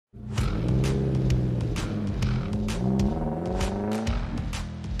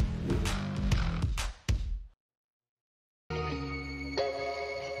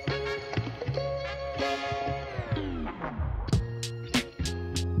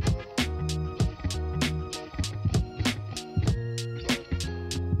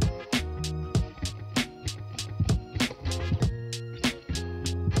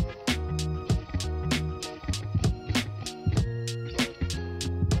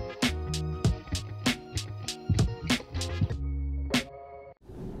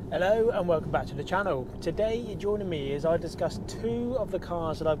Hello and welcome back to the channel. Today joining me as I discuss two of the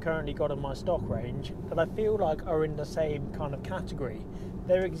cars that I've currently got in my stock range that I feel like are in the same kind of category.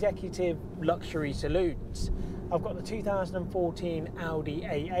 They're executive luxury saloons. I've got the 2014 Audi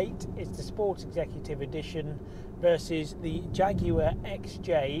A8, it's the Sports Executive Edition, versus the Jaguar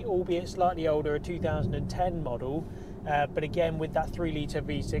XJ, albeit slightly older, a 2010 model, but again with that 3-litre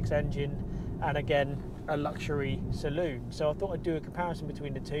V6 engine, and again a luxury saloon. So I thought I'd do a comparison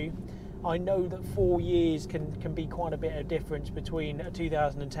between the two. I know that 4 years can be quite a bit of difference between a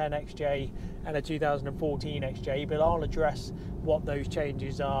 2010 XJ and a 2014 XJ, but I'll address what those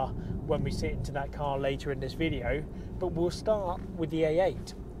changes are when we sit into that car later in this video. But we'll start with the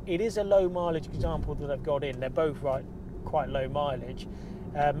A8. It is a low mileage example that I've got in. They're both quite low mileage,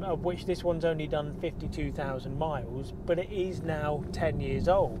 of which this one's only done 52,000 miles, but it is now 10 years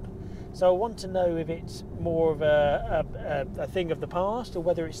old. So I want to know if it's more of a thing of the past, or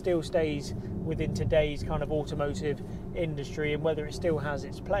whether it still stays within today's kind of automotive industry and whether it still has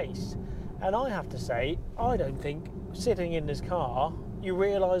its place. And I have to say, I don't think sitting in this car you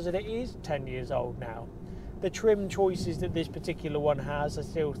realise that it is 10 years old now. The trim choices that this particular one has I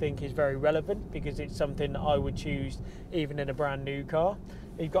still think is very relevant, because it's something that I would choose even in a brand new car.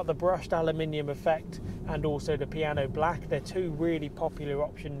 You've got the brushed aluminium effect and also the piano black. They're two really popular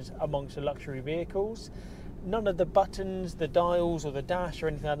options amongst the luxury vehicles. None of the buttons, the dials or the dash or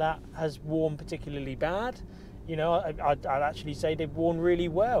anything like that has worn particularly bad. You know, I'd actually say they've worn really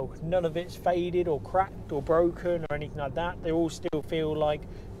well. None of it's faded or cracked or broken or anything like that. They all still feel like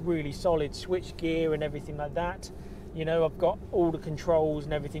really solid switch gear and everything like that. You know, I've got all the controls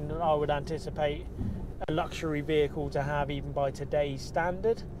and everything that I would anticipate a luxury vehicle to have even by today's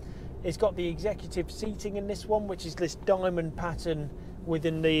standard. It's got the executive seating in this one, which is this diamond pattern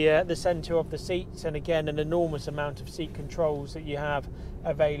within the centre of the seats, and again an enormous amount of seat controls that you have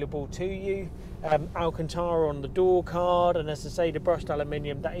available to you. Alcantara on the door card, and as I say, the brushed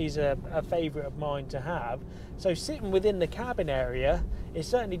aluminium, that is a favourite of mine to have. So sitting within the cabin area, it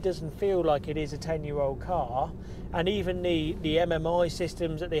certainly doesn't feel like it is a 10-year-old car. And even the MMI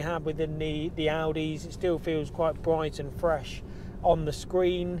systems that they have within the Audis, it still feels quite bright and fresh on the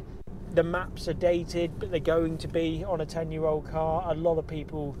screen. The maps are dated, but they're going to be on a 10-year-old car. A lot of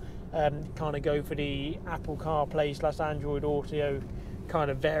people kind of go for the Apple CarPlay / Android Auto kind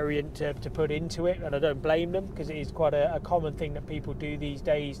of variant to put into it, and I don't blame them, because it is quite a common thing that people do these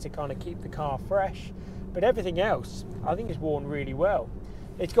days to kind of keep the car fresh. But everything else I think is worn really well.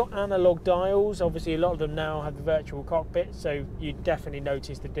 It's got analog dials. Obviously a lot of them now have the virtual cockpit, so you definitely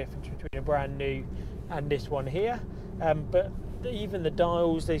notice the difference between a brand new and this one here. But even the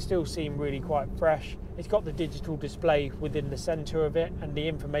dials, they still seem really quite fresh. It's got the digital display within the centre of it, and the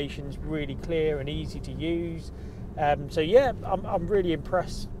information's really clear and easy to use. So yeah, I'm really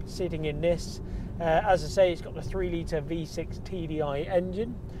impressed sitting in this. As I say, it's got the 3-litre V6 TDI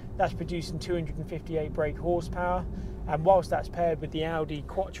engine that's producing 258 brake horsepower, and whilst that's paired with the Audi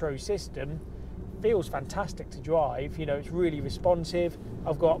Quattro system, feels fantastic to drive. You know, it's really responsive.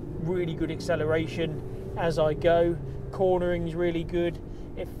 I've got really good acceleration as I go. Cornering's really good.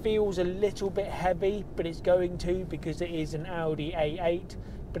 It feels a little bit heavy, but it's going to, because it is an Audi A8,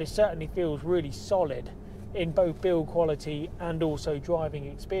 but it certainly feels really solid in both build quality and also driving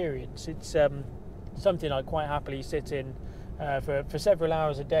experience. It's something I quite happily sit in for several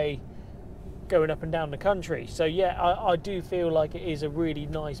hours a day going up and down the country. So yeah, I do feel like it is a really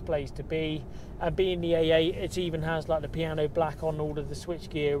nice place to be. And being the A8, it even has like the piano black on all of the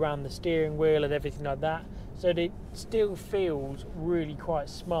switchgear around the steering wheel and everything like that, so it still feels really quite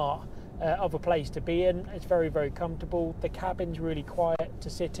smart of a place to be in. It's very, very comfortable. The cabin's really quiet to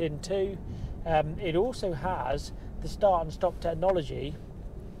sit in too. It also has the start and stop technology,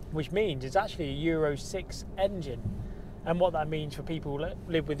 which means it's actually a Euro 6 engine. And what that means for people that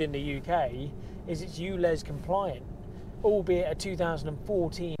live within the UK is it's ULEZ compliant, albeit a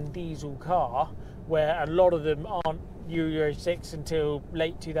 2014 diesel car, where a lot of them aren't Euro 6 until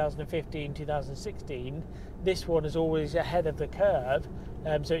late 2015, 2016. This one is always ahead of the curve.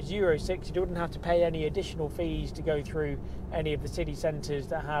 So it's Euro 6, you don't have to pay any additional fees to go through any of the city centres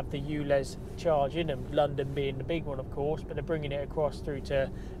that have the ULEZ charge in them, London being the big one of course, but they're bringing it across through to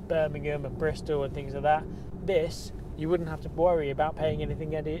Birmingham and Bristol and things like that. This, you wouldn't have to worry about paying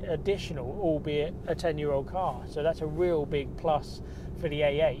anything additional, albeit a 10-year-old car. So that's a real big plus for the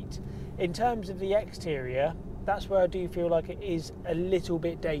A8. In terms of the exterior, that's where I do feel like it is a little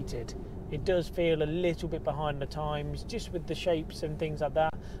bit dated. It does feel a little bit behind the times, just with the shapes and things like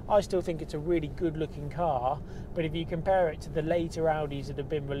that. I still think it's a really good looking car, but if you compare it to the later Audis that have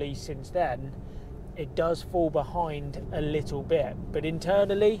been released since then, it does fall behind a little bit, but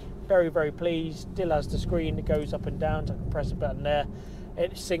internally very, very pleased. Still has the screen that goes up and down, so I can press a button there,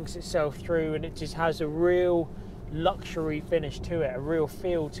 it sinks itself through, and it just has a real luxury finish to it, a real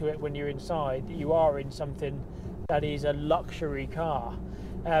feel to it when you're inside, that you are in something that is a luxury car.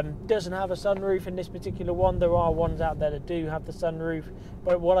 Doesn't have a sunroof in this particular one. There are ones out there that do have the sunroof,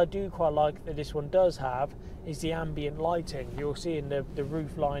 but what I do quite like that this one does have is the ambient lighting. You'll see in the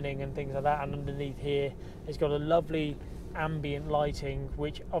roof lining and things like that, and underneath here it's got a lovely ambient lighting,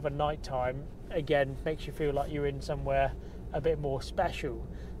 which of a night time again makes you feel like you're in somewhere a bit more special.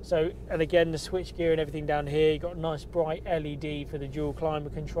 So, and again, the switch gear and everything down here, you've got a nice bright LED for the dual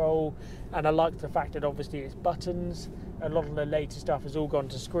climate control, and I like the fact that obviously it's buttons. A lot of the later stuff has all gone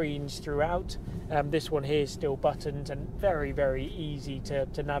to screens throughout. This one here is still buttons and very, very easy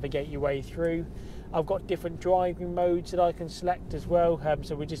to navigate your way through. I've got different driving modes that I can select as well,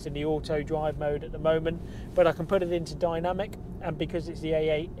 so we're just in the auto drive mode at the moment, but I can put it into dynamic, and because it's the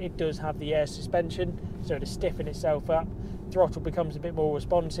A8 it does have the air suspension, so to stiffen itself up. Throttle becomes a bit more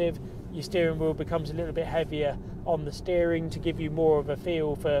responsive, your steering wheel becomes a little bit heavier on the steering to give you more of a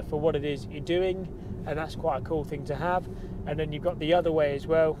feel for what it is you're doing, and that's quite a cool thing to have. And then you've got the other way as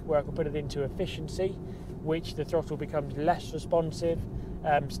well, where I can put it into efficiency, which the throttle becomes less responsive.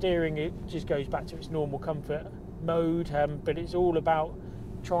 Steering, it just goes back to its normal comfort mode, but it's all about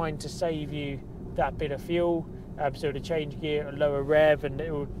trying to save you that bit of fuel. So to change gear at a lower rev, and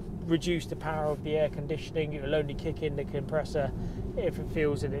it will reduce the power of the air conditioning. It will only kick in the compressor if it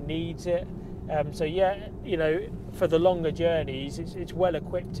feels that it needs it. So yeah, you know, for the longer journeys, it's well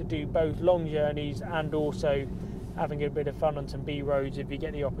equipped to do both long journeys and also having a bit of fun on some B roads if you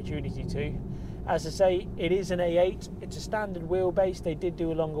get the opportunity to. As I say, it is an A8, it's a standard wheelbase. They did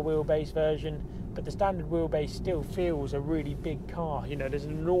do a longer wheelbase version, but the standard wheelbase still feels a really big car. You know, there's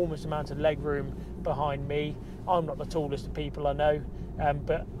an enormous amount of legroom behind me. I'm not the tallest of people, I know,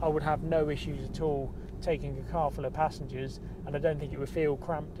 but I would have no issues at all taking a car full of passengers, and I don't think it would feel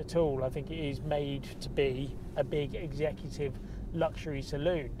cramped at all. I think it is made to be a big executive luxury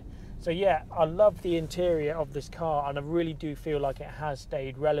saloon. So yeah, I love the interior of this car, and I really do feel like it has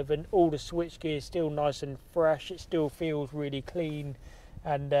stayed relevant. All the switchgear is still nice and fresh. It still feels really clean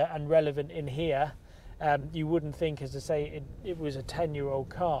and relevant in here. You wouldn't think, as I say, it was a 10-year-old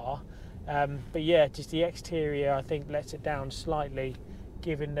car, but yeah, just the exterior I think lets it down slightly,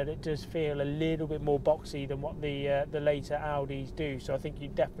 given that it does feel a little bit more boxy than what the later Audis do. So I think you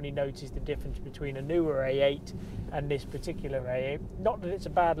definitely notice the difference between a newer A8 and this particular A8. Not that it's a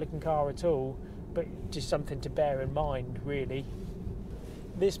bad looking car at all, but just something to bear in mind really.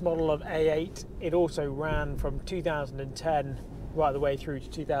 This model of A8, it also ran from 2010 right the way through to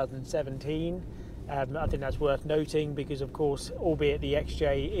 2017. I think that's worth noting because, of course, albeit the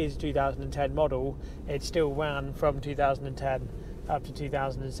XJ is 2010 model, it still ran from 2010 up to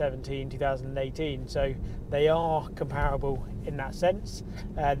 2017, 2018, so they are comparable in that sense.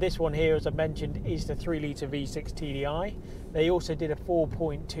 This one here, as I mentioned, is the 3 litre V6 TDI. They also did a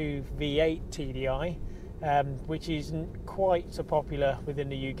 4.2 V8 TDI, which isn't quite so popular within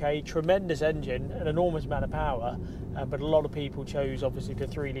the UK. Tremendous engine, an enormous amount of power, but a lot of people chose obviously the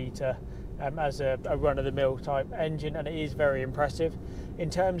 3 litre as a run-of-the-mill type engine, and it is very impressive. In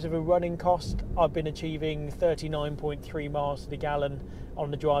terms of a running cost, I've been achieving 39.3 miles to the gallon on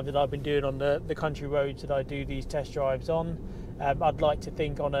the drive that I've been doing on the country roads that I do these test drives on. I'd like to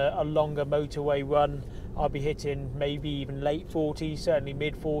think on a longer motorway run I'll be hitting maybe even late 40s, certainly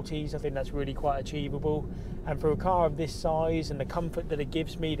mid 40s. I think that's really quite achievable, and for a car of this size and the comfort that it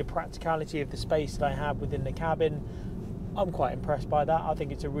gives me, the practicality of the space that I have within the cabin, I'm quite impressed by that. I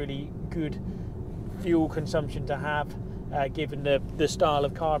think it's a really good fuel consumption to have, given the style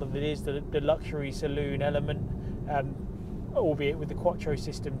of car that it is, the luxury saloon element, albeit with the quattro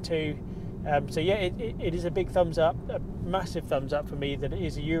system too. So yeah, it is a big thumbs up, a massive thumbs up for me that it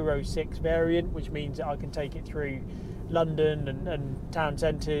is a Euro 6 variant, which means that I can take it through London and town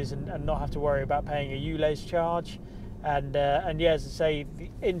centres and not have to worry about paying a ULEZ charge. And yeah, as I say, the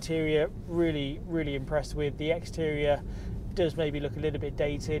interior really impressed with. The exterior does maybe look a little bit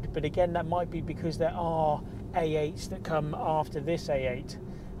dated, but again, that might be because there are A8s that come after this A8.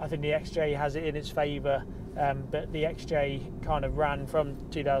 I think the XJ has it in its favour, but the XJ kind of ran from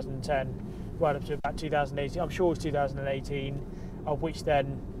 2010 right up to about 2018. I'm sure it was 2018, of which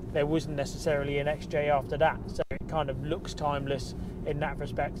then there wasn't necessarily an XJ after that, so it kind of looks timeless in that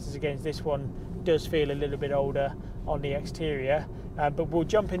respect, as against this one does feel a little bit older on the exterior. But we'll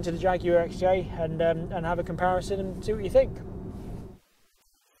jump into the Jaguar XJ and have a comparison and see what you think.